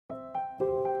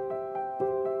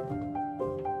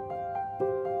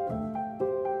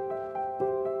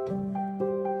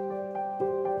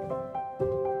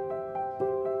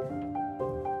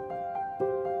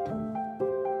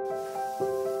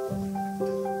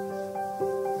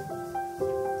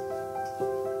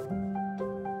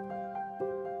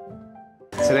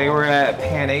Today we're at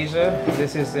Pan Asia.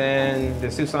 This is in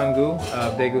the Susan-gu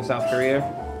of Daegu, South Korea.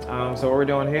 So what we're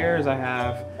doing here is I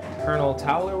have Colonel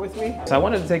Towler with me. So I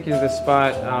wanted to take you to this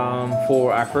spot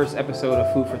for our first episode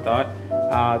of Food for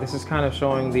Thought. This is kind of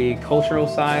showing the cultural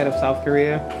side of South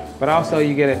Korea, but also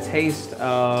you get a taste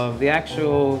of the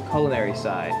actual culinary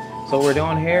side. So what we're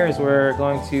doing here is we're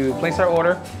going to place our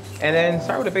order and then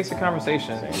start with a basic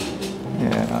conversation.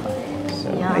 Yeah.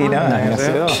 So, How you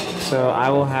doing? So I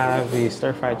will have the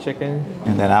stir-fried chicken.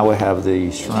 And then I will have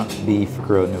the shrimp beef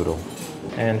grilled noodle.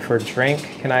 And for drink,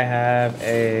 can I have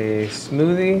a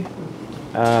smoothie?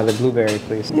 The blueberry,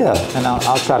 please. Yeah, and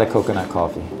I'll try the coconut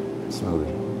coffee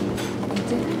smoothie.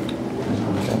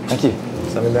 Okay, thank you.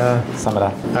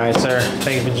 Samida. All right, sir.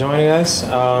 Thank you for joining us.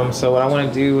 So what I want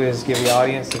to do is give the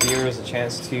audience, the viewers, a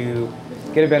chance to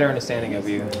get a better understanding of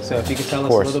you. So if you could tell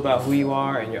us a little about who you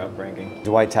are and your upbringing.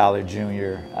 Dwight Towler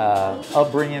Jr.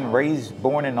 Upbringing,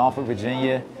 born in Norfolk,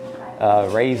 Virginia.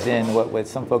 Raised in what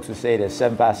some folks would say the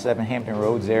 757 Hampton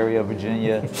Roads area of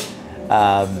Virginia.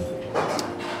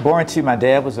 Born to, my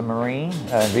dad was a Marine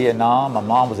in Vietnam. My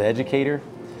mom was an educator.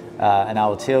 And I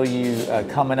will tell you,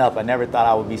 coming up, I never thought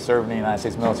I would be serving in the United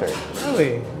States military.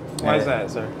 Really? Why is that,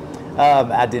 sir?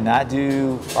 I did not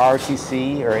do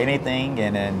ROTC or anything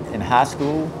in high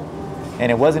school. And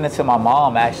it wasn't until my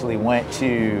mom actually went to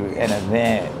an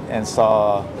event and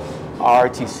saw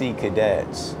ROTC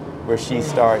cadets where she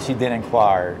then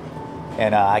inquired.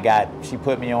 And she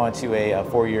put me on to a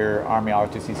 4-year Army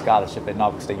ROTC scholarship at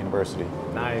Norfolk State University.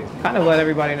 Nice. Kind of let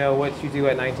everybody know what you do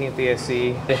at 19th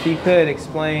ESC. If you could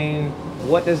explain,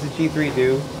 what does the G3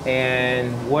 do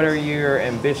and what are your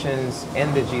ambitions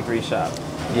in the G3 shop?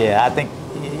 Yeah, I think,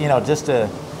 just to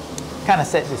kind of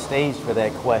set the stage for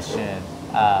that question,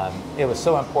 it was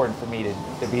so important for me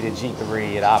to be the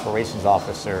G3, an operations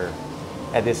officer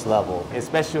at this level,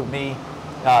 especially with me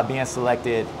being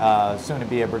selected soon to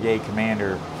be a brigade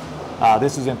commander.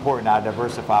 This is important. I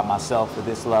diversify myself at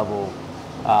this level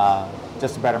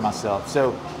just to better myself.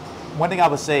 So one thing I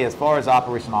would say as far as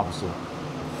operation officer,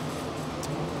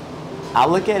 I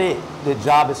look at it, the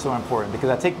job is so important because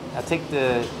I take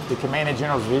the Commanding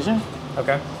General's vision.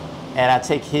 Okay. And I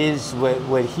take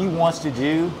what he wants to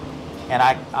do, and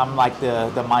I'm like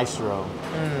the maestro.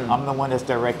 I'm the one that's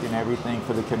directing everything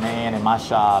for the command in my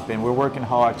shop, and we're working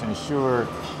hard to ensure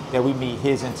that we meet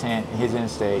his intent and his end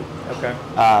state. Okay.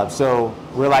 So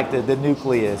we're like the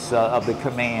nucleus of the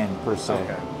command per se.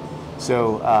 Okay.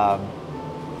 So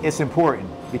it's important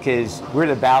because we're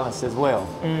the balance as well.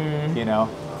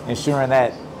 Ensuring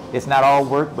that it's not all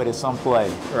work, but it's some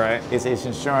play. Right. It's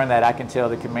ensuring that I can tell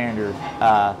the commander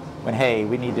when, hey,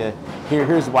 we need to,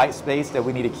 here's white space that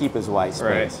we need to keep as white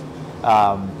space.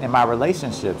 Right. And my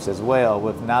relationships as well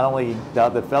with not only the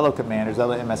other fellow commanders,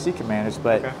 other MSC commanders,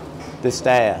 but the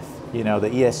staff, the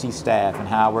ESC staff, and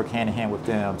how I work hand in hand with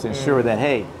them to ensure that,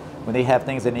 hey, when they have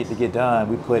things that need to get done,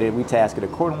 we task it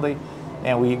accordingly,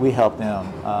 and we help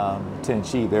them to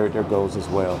achieve their goals as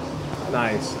well.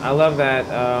 Nice. I love that.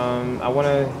 I want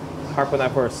to harp on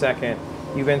that for a second.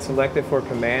 You've been selected for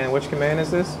command. Which command is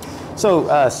this?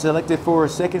 So selected for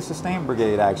 2nd Sustained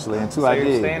Brigade, actually, in 2ID. So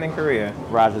you're staying in Korea.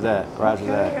 Roger that. Roger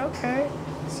that. Okay.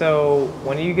 So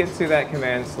when you get to that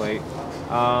command slate,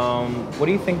 what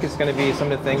do you think is going to be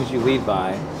some of the things you lead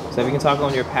by? So if you can talk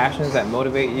on your passions that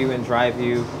motivate you and drive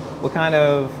you, what kind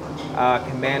of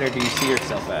commander do you see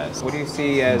yourself as? What do you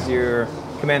see as your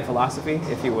command philosophy,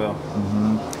 if you will?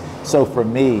 So for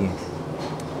me,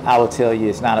 I will tell you,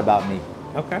 it's not about me.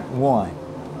 Okay. One,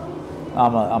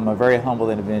 I'm a very humble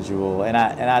individual, and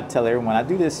I tell everyone I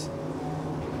do this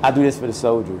for the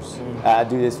soldiers. I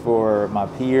do this for my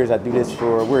peers.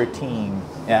 We're a team.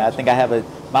 And I think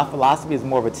my philosophy is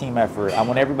more of a team effort. I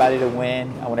want everybody to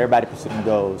win. I want everybody to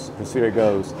pursue their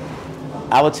goals.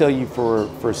 I will tell you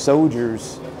for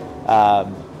soldiers,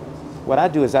 what I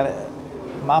do is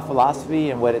my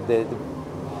philosophy and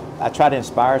I try to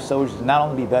inspire soldiers to not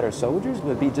only be better soldiers,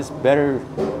 but be just better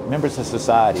members of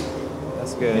society.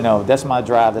 That's good. That's my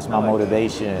drive, that's my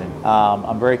motivation.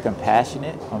 I'm very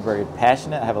compassionate, I'm very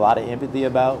passionate, I have a lot of empathy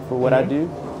for what I do.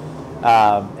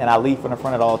 And I lead from the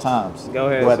front at all times. Go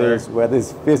ahead, whether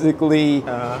it's physically,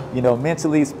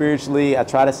 mentally, spiritually, I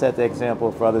try to set the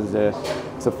example for others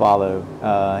to follow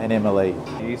and emulate.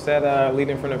 You said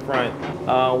leading from the front.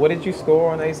 What did you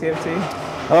score on the ACFT?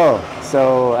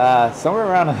 So somewhere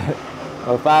around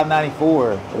a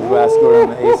 594 is what I scored on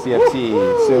the ACFT.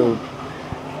 So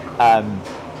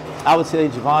I would tell you,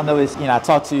 Javon, though, I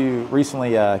talked to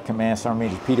recently Command Sergeant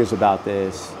Major Peters about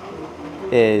this.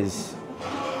 It's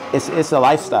a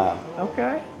lifestyle.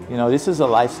 Okay. This is a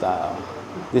lifestyle.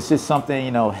 This is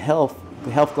something, health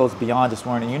goes beyond just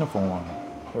wearing a uniform.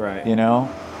 Right. You know,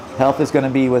 health is going to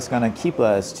be what's going to keep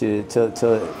us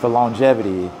for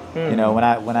longevity. You know, when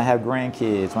I have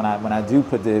grandkids, when I do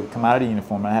come out of the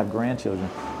uniform, and I have grandchildren,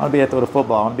 I want to be able to throw the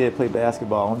football, I want to be able to play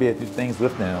basketball, I want to be able to do things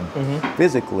with them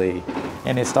physically,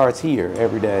 and it starts here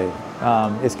every day.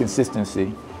 It's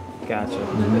consistency. Gotcha.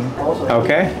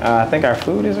 Okay, I think our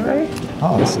food is ready.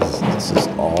 Oh, this is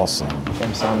awesome.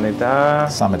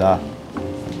 Samida.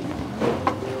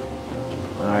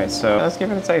 All right, so let's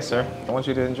give it a taste, sir. I want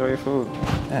you to enjoy your food.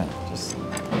 Yeah,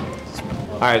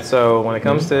 All right, so when it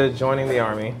comes to joining the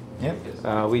Army, yep.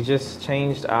 we just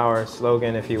changed our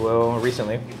slogan, if you will,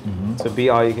 recently to be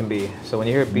all you can be. So when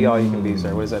you hear be all you can be,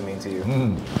 sir, what does that mean to you?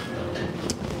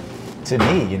 To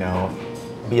me, you know,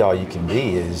 be all you can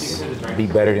be is be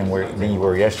better than you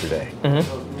were yesterday.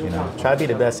 You know, try to be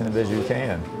the best individual you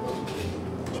can.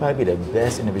 Try to be the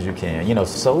best individual you can. You know,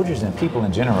 soldiers and people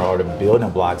in general are the building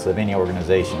blocks of any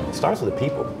organization. It starts with the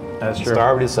people. That's true. You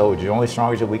start with the soldier. You're only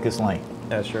strong as your weakest link.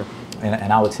 That's true.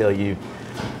 And I would tell you,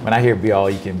 when I hear be all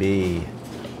you can be,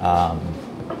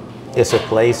 it's a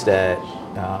place that,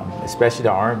 especially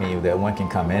the Army, that one can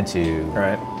come into.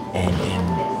 Right.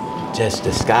 And just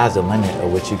the sky's the limit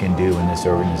of what you can do in this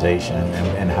organization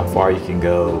and how far you can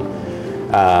go.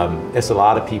 It's a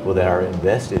lot of people that are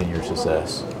invested in your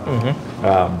success.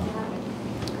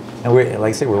 And we're, like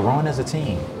I said, we're rowing as a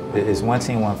team. It's one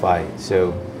team, one fight.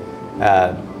 So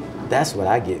that's what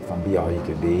I get from Be All You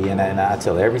Can Be. And I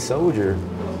tell every soldier,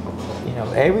 you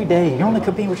know, every day you're only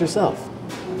competing with yourself.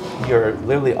 You're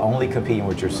literally only competing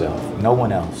with yourself, no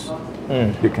one else.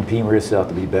 You're competing with yourself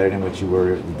to be better than what you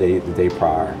were the day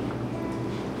prior.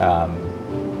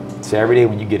 So every day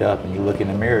when you get up and you look in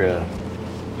the mirror,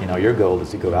 you know, your goal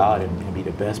is to go out and be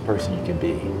the best person you can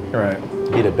be. Right.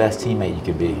 Be the best teammate you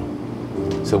can be.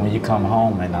 So when you come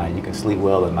home at night, you can sleep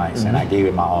well at night. And I gave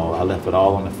it my all. I left it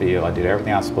all on the field. I did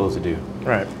everything I was supposed to do.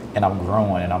 Right. And I'm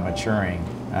growing and I'm maturing.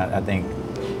 I think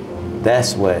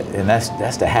that's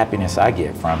the happiness I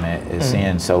get from it, is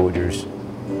seeing soldiers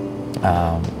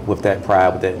with that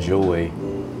pride, with that joy,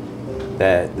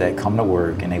 that come to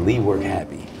work and they leave work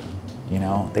happy. You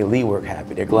know, they leave work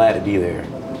happy. They're glad to be there.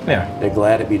 Yeah. They're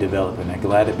glad to be developing. They're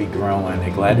glad to be growing.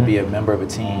 They're glad to be a member of a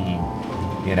team.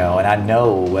 You know, and I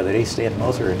know whether they stay in the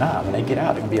military or not, when they get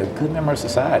out, they're gonna be a good member of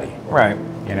society. Right.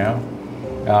 You know,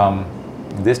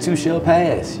 this too shall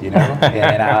pass. You know,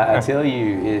 and I tell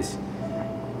you, is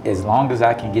as long as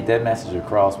I can get that message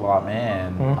across while I'm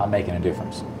in, I'm making a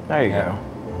difference. There you go.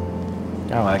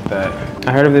 I like that.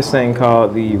 I heard of this thing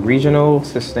called the Regional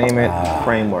Sustainment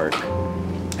Framework.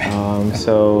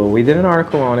 So we did an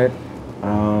article on it,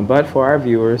 but for our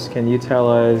viewers, can you tell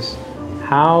us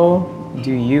how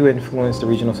do you influence the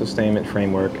Regional Sustainment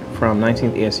Framework from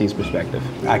 19th ASC's perspective?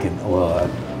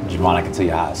 Javon, I can tell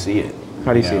you how I see it.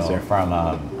 How do you see it, sir? From,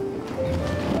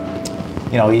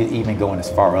 you know, even going as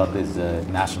far up as the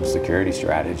national security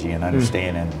strategy and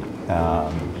understanding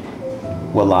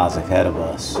what lies ahead of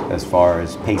us as far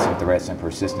as pacing threats and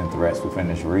persistent threats within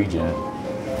this region.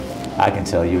 I can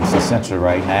tell you it's essential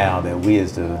right now that we,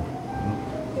 as the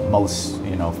most,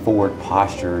 you know, forward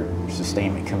posture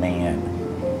sustainment command,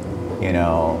 you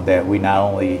know, that we not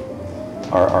only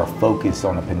are focused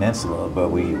on the peninsula, but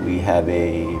we have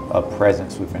a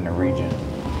presence within the region.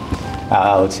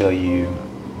 I will tell you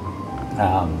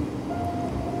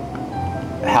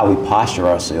how we posture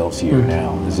ourselves here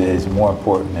now is more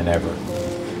important than ever.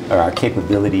 Our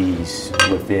capabilities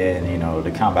within, you know,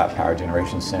 the combat power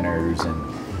generation centers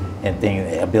and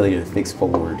the ability to fix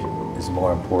forward is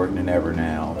more important than ever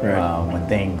now. Right. When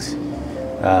things,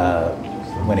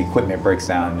 when equipment breaks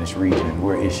down in this region,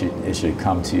 it should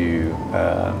come to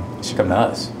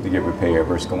us to get repaired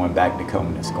versus going back to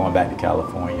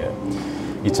California.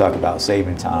 You talk about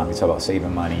saving time, you talk about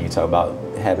saving money, you talk about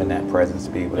having that presence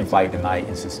to be able to fight the night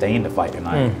and sustain the fight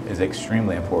tonight is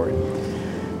extremely important.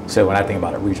 So when I think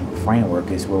about a regional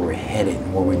framework, it's where we're headed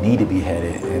and where we need to be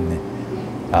headed. And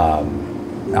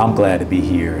I'm glad to be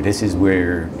here. This is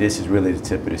really the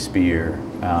tip of the spear,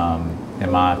 in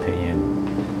my opinion,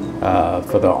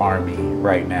 for the Army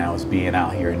right now, is being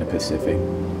out here in the Pacific.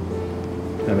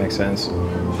 That makes sense.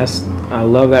 I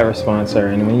love that response, sir.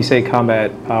 And when you say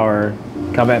Combat Power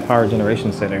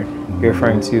Generation Center, you're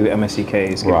referring to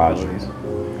MSCK's capabilities.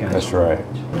 Roger. That's right.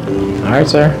 All right,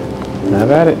 sir.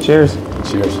 Have at it. Cheers.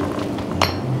 Cheers.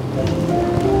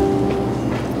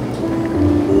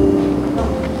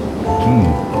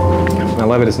 I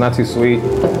love it. It's not too sweet.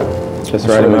 Just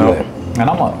right amount. And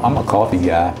I'm a coffee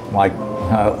guy. Like,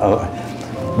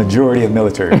 majority of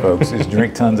military folks is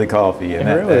drink tons of coffee, and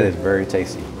that is very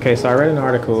tasty. Okay, so I read an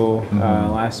article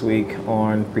last week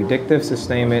on predictive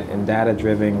sustainment and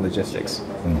data-driven logistics.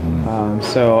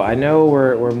 So I know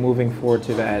we're moving forward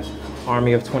to that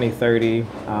Army of 2030.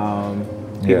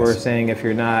 People are saying if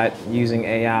you're not using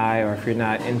AI or if you're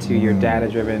not into your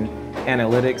data-driven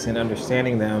analytics and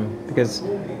understanding them, because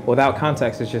without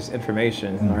context, it's just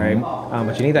information, right?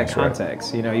 But you need that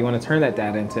context. You know, you want to turn that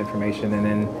data into information, and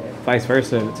then vice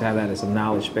versa to have that as a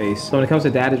knowledge base. So when it comes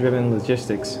to data-driven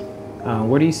logistics,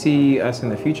 where do you see us in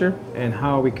the future, and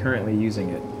how are we currently using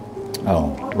it?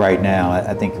 Oh, right now,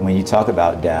 I think when you talk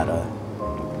about data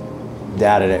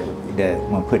that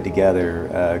when put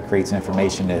together creates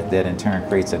information that in turn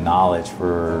creates a knowledge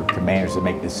for commanders to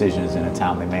make decisions in a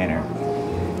timely manner.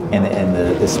 And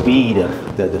the speed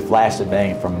of the flash to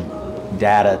bang from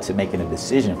data to making a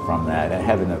decision from that and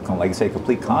having, like you say,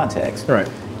 complete context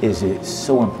is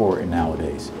so important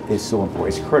nowadays. It's so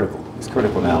important. It's critical. It's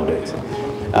critical nowadays.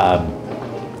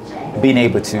 Being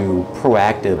able to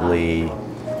proactively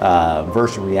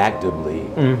versus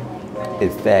reactively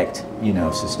affect,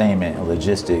 sustainment and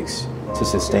logistics to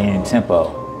sustain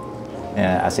tempo.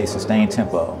 And I say sustain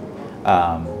tempo.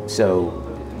 So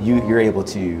you're able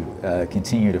to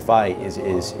continue to fight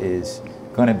is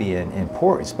going to be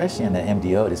important, especially in the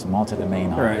MDO, this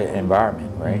multi-domain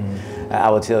environment, right?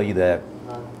 I will tell you that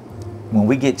when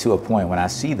we get to a point, when I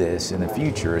see this in the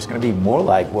future, it's going to be more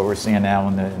like what we're seeing now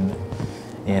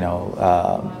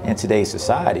in today's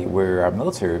society, where our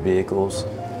military vehicles,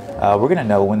 we're going to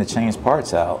know when to change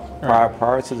parts out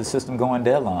prior to the system going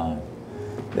deadline.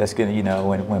 That's going to,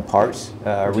 when parts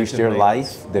reach their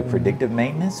life, their predictive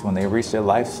maintenance, when they reach their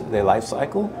life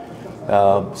cycle,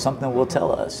 something will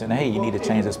tell us, and hey, you need to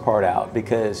change this part out,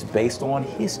 because based on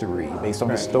history, based on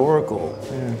historical,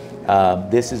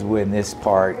 this is when this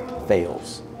part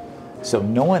fails. So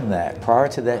knowing that prior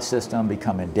to that system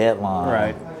becoming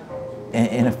deadline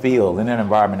in a field, in an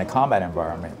environment, a combat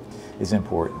environment, is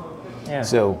important.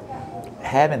 So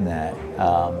having that,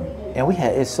 and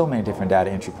it's so many different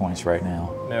data entry points right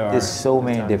now. There's so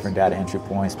many different data entry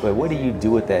points, but what do you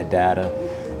do with that data,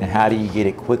 and how do you get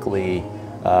it quickly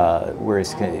where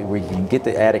you can get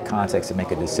the added context and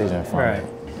make a decision from it?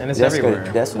 And it's everywhere.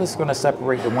 That's what's going to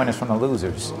separate the winners from the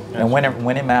losers, and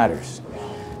when it matters.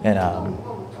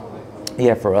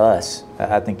 And for us,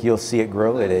 I think you'll see it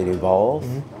grow, it evolve.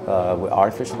 With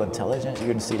artificial intelligence, you're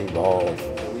going to see it evolve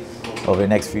over the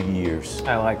next few years.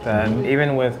 I like that.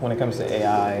 Even when it comes to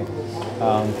AI,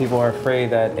 people are afraid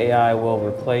that AI will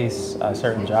replace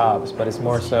certain jobs, but it's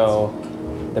more so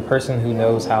the person who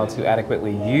knows how to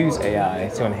adequately use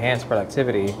AI to enhance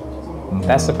productivity.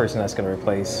 That's the person that's going to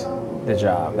replace the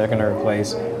job. They're going to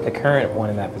replace the current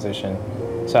one in that position.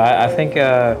 So I think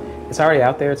it's already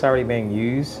out there. It's already being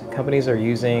used. Companies are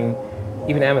using,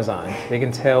 even Amazon, they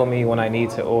can tell me when I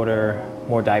need to order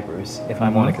more diapers if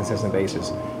I'm on a consistent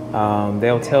basis.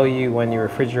 They'll tell you when your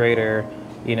refrigerator,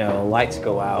 lights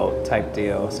go out type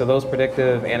deal. So those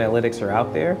predictive analytics are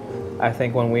out there. I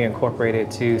think when we incorporate it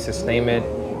to sustainment,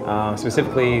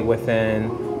 specifically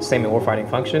within sustainment warfighting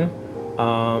function,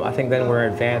 I think then we're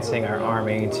advancing our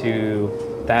Army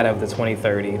to that of the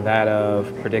 2030, that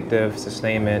of predictive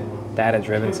sustainment,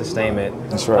 data-driven sustainment.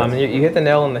 That's right. You hit the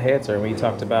nail on the head, sir, when you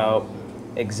talked about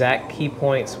exact key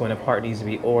points when a part needs to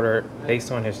be ordered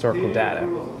based on historical data.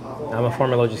 I'm a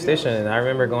former logistician, and I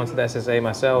remember going to the SSA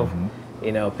myself,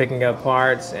 picking up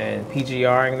parts and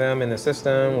PGRing them in the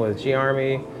system with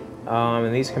G-Army,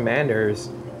 and these commanders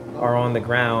are on the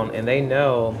ground, and they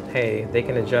know, hey, they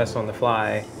can adjust on the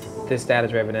fly this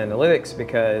data-driven analytics,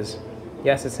 because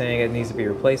yes, it's saying it needs to be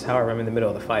replaced, however, I'm in the middle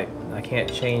of the fight. I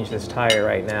can't change this tire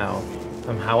right now.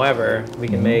 However, we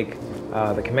can make,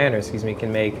 the commanders,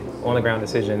 can make on-the-ground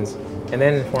decisions and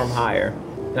then inform higher.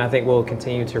 And I think we'll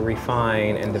continue to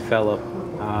refine and develop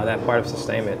that part of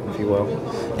sustainment, if you will.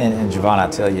 And Javon, I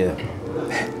tell you,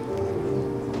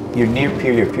 your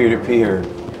near-peer, your peer-to-peer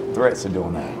threats are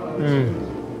doing that.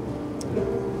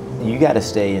 You got to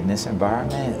stay in this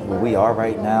environment where we are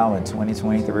right now in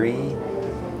 2023.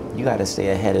 You got to stay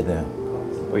ahead of them.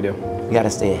 We do. You got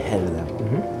to stay ahead of them.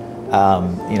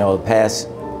 The past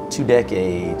 2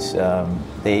 decades,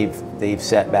 they've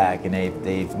sat back and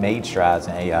they've made strides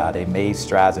in AI. They've made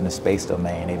strides in the space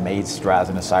domain. They've made strides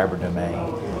in the cyber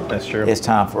domain. That's true. It's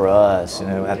time for us,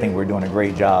 and I think we're doing a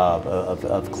great job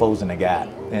of closing the gap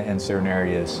in certain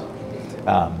areas.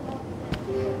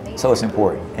 So it's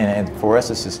important, and for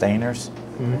us as sustainers,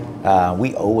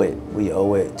 we owe it. We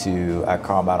owe it to our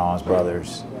combat arms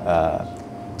brothers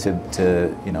to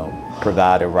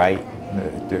provide the right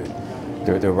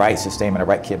sustainment, the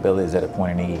right capabilities at a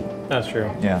point of need. That's true.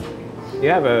 Yeah. You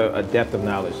have a depth of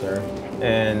knowledge, sir.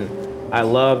 And I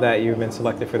love that you've been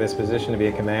selected for this position to be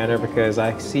a commander, because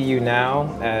I see you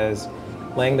now as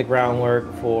laying the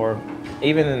groundwork for,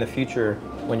 even in the future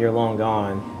when you're long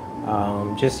gone,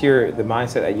 just the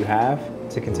mindset that you have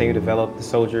to continue to develop the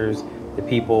soldiers, the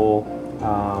people,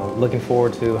 looking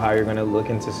forward to how you're going to look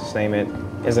into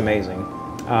sustainment is amazing.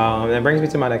 That brings me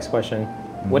to my next question.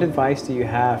 What advice do you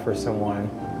have for someone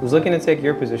who's looking to take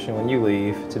your position when you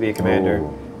leave to be a commander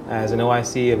as an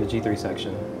OIC of a G3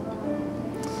 section?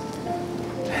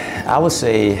 I'm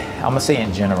gonna say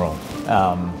in general,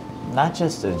 not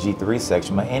just a G3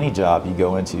 section, but any job you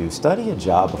go into, study a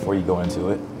job before you go into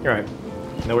it. Right.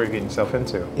 Know what you're getting yourself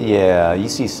into. Yeah, you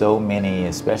see so many,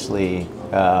 especially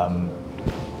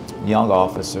young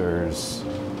officers,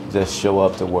 just show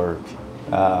up to work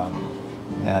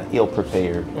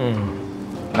ill-prepared.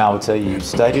 And I would tell you,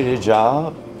 study the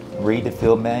job, read the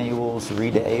field manuals,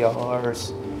 read the ARs,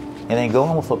 and then go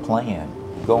in with a plan.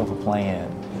 Go in with a plan.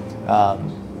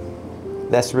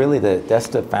 That's really that's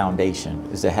the foundation,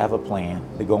 is to have a plan,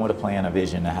 to go in with a plan, a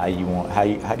vision of how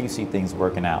do you see things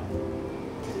working out.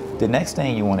 The next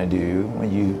thing you want to do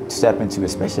when you step into,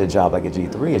 especially a job like a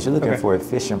G3, is you're looking for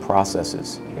efficient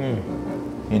processes.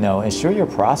 You know, ensure your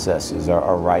processes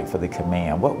are right for the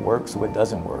command. What works, what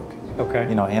doesn't work. Okay.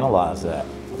 You know, analyze that.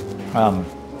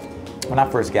 When I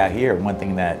first got here, one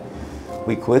thing that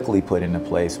we quickly put into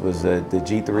place was the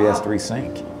G3 S3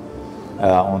 sync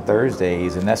on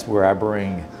Thursdays, and that's where I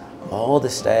bring all the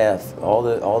staff, all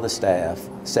the staff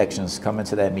sections come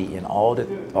into that meeting, all the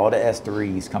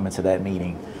S3s come into that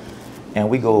meeting, and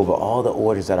we go over all the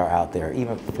orders that are out there,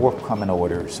 even forthcoming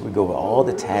orders. We go over all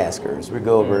the taskers. We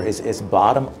go over it's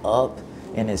bottom up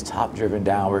and it's top driven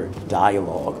downward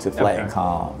dialogue to flatten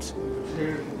comms.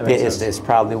 It's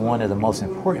probably one of the most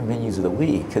important venues of the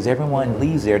week, because everyone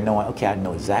leaves there knowing, okay, I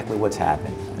know exactly what's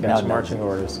happening. Got marching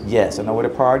orders. Yes, I know where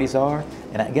the priorities are,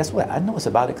 and guess what? I know it's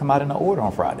about to come out in the order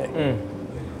on Friday.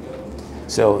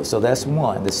 So that's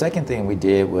one. The second thing we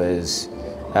did was,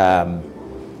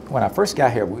 when I first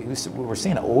got here, we were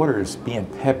seeing orders being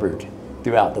peppered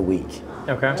throughout the week.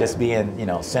 Okay. Just being,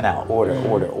 sent out, order.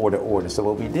 So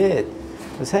what we did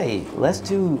was, hey, let's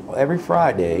do every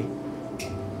Friday.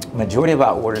 Majority of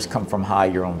our orders come from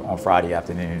higher on Friday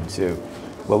afternoon. So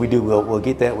what we do, we'll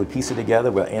get that, we piece it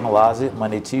together, we'll analyze it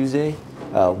Monday, Tuesday.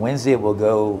 Wednesday we'll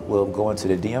go into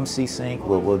the DMC sync,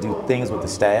 we'll do things with the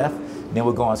staff. Then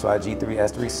we'll go into our G3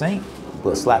 S3 sync,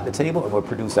 we'll slap the table, and we'll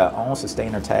produce our own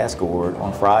sustainer task order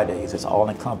on Fridays. It's all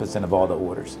encompassing of all the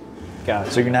orders. Got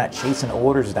it. So you're not chasing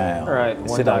orders down. Right,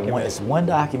 one document. It's one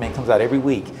document, comes out every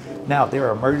week. Now, if there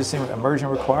are emergent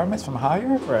requirements from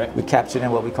higher, we capture in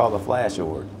what we call a flash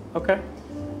order. Okay.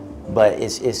 But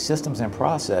it's systems and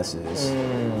processes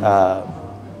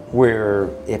where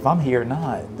if I'm here or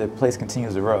not, the place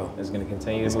continues to grow. It's going to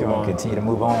continue It's to move on. going to continue to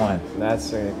move on.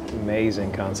 That's an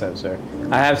amazing concept, sir.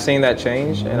 I have seen that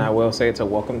change, and I will say it's a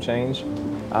welcome change,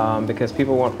 because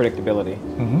people want predictability.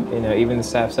 Even the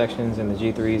staff sections and the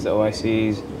G3s, the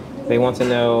OICs, they want to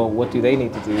know what do they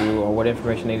need to do or what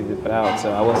information they need to put out.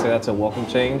 So I will say that's a welcome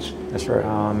change. That's right.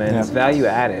 And it's value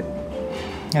added.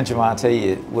 And Javon, I tell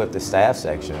you, with the staff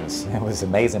sections, it was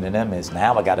amazing to them is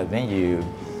now I got a venue.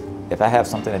 If I have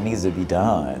something that needs to be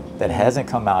done that hasn't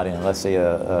come out in, let's say,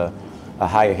 a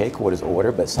higher headquarters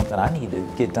order, but something I need to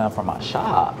get done for my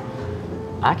shop,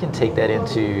 I can take that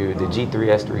into the G3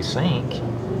 S3 sync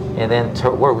and then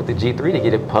work with the G3 to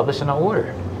get it published in an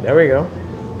order. There we go.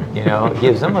 It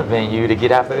gives them a venue to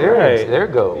get after their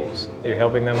goals. You're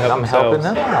helping them help I'm themselves. helping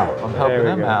them out. I'm helping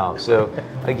them out. So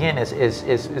again,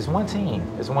 it's one team.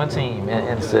 It's one team,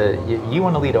 and so you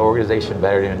want to lead an organization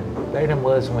better than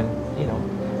was when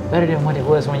better than when it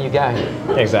was when you got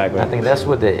here. Exactly. I think that's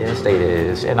what the end state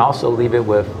is, and also leave it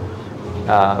with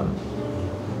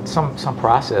some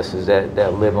processes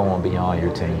that live on beyond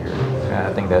your tenure. And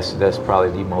I think that's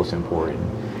probably the most important.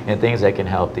 And things that can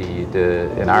help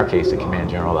in our case, the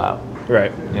command general out.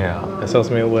 Right. Yeah. That's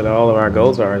ultimately what all of our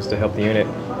goals are, is to help the unit.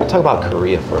 Talk about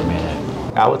Korea for a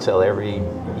minute. I would tell every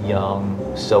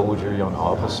young soldier, young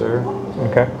officer,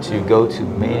 to go to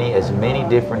as many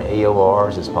different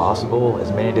AORs as possible,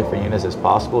 as many different units as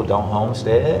possible. Don't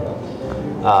homestead.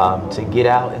 To get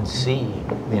out and see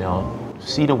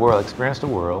the world, experience the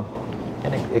world,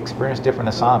 and experience different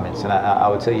assignments. And I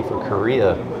would tell you for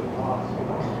Korea,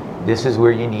 this is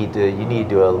where you need to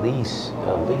do at least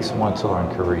one tour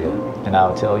in Korea. And I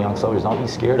would tell young soldiers, don't be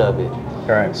scared of it.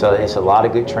 Right. So it's a lot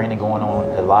of good training going on,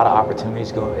 a lot of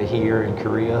opportunities here in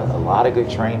Korea, a lot of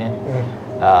good training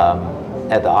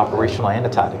at the operational and the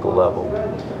tactical level.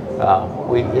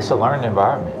 It's a learning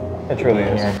environment. It truly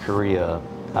is. Here in Korea.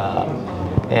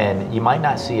 And you might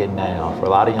not see it now. For a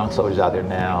lot of young soldiers out there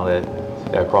now that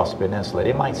are across the peninsula,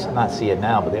 they might not see it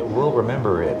now, but they will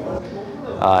remember it.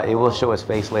 It will show its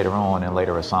face later on in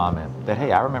later assignment that,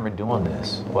 hey, I remember doing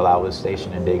this while I was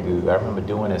stationed in Daegu. I remember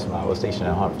doing this when I was stationed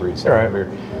in Humphreys. I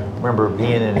remember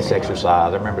being in this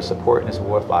exercise. I remember supporting this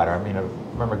warfighter. I mean, I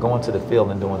remember going to the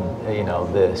field and doing,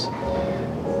 this.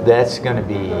 That's going to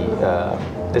be,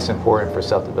 it's important for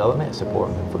self-development. It's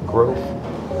important for growth.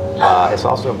 It's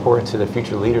also important to the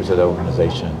future leaders of the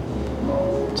organization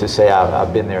to say,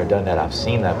 I've been there, done that, I've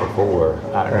seen that before,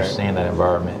 I understand that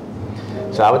environment.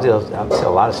 So I would tell a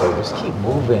lot of soldiers, just keep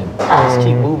moving, just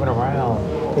keep moving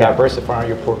around, diversifying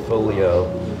your portfolio,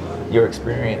 your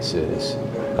experiences.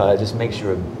 Just makes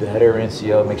you a better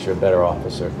NCO, makes you a better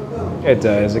officer. It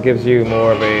does. It gives you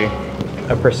more of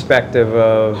a perspective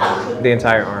of the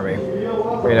entire Army.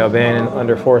 Being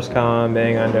under Force Com,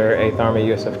 being under 8th Army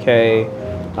USFK,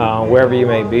 wherever you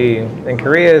may be. And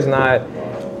Korea is not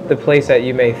the place that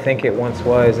you may think it once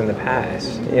was in the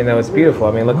past. It's beautiful.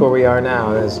 I mean, look where we are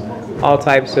now. There's all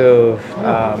types of,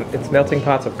 it's melting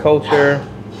pots of culture.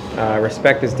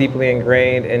 Respect is deeply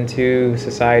ingrained into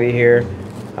society here.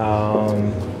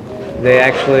 They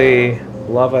actually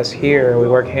love us here. We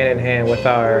work hand in hand with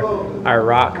our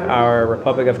ROK, our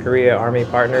Republic of Korea Army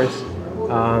partners.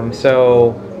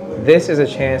 So this is a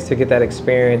chance to get that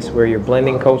experience where you're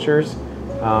blending cultures,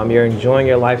 you're enjoying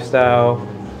your lifestyle,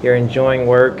 you're enjoying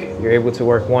work, you're able to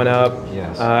work one up.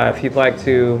 Yes. If you'd like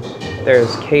to,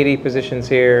 there's KD positions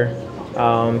here.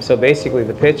 So basically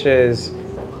the pitch is,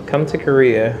 come to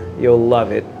Korea, you'll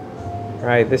love it,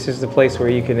 right? This is the place where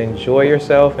you can enjoy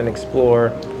yourself and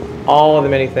explore all of the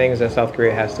many things that South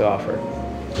Korea has to offer.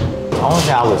 The only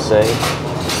thing I would say,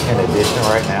 in addition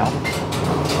right now,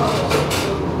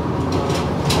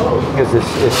 because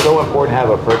it's so important to have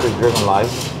a purpose-driven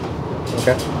life.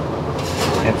 Okay.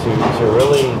 And to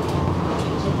really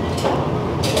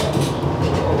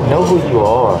know who you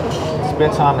are.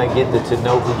 Spend time to get to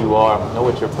know who you are, know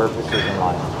what your purpose is in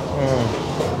life.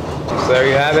 So there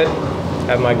you have it.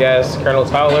 I have my guest, Colonel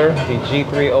Towler, the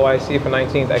G3 OIC for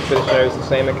 19th Expeditionary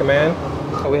Sustainment Command.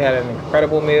 We had an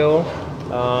incredible meal,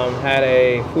 had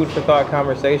a food for thought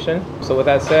conversation. So with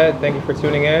that said, thank you for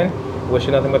tuning in. Wish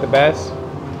you nothing but the best.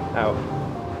 Out.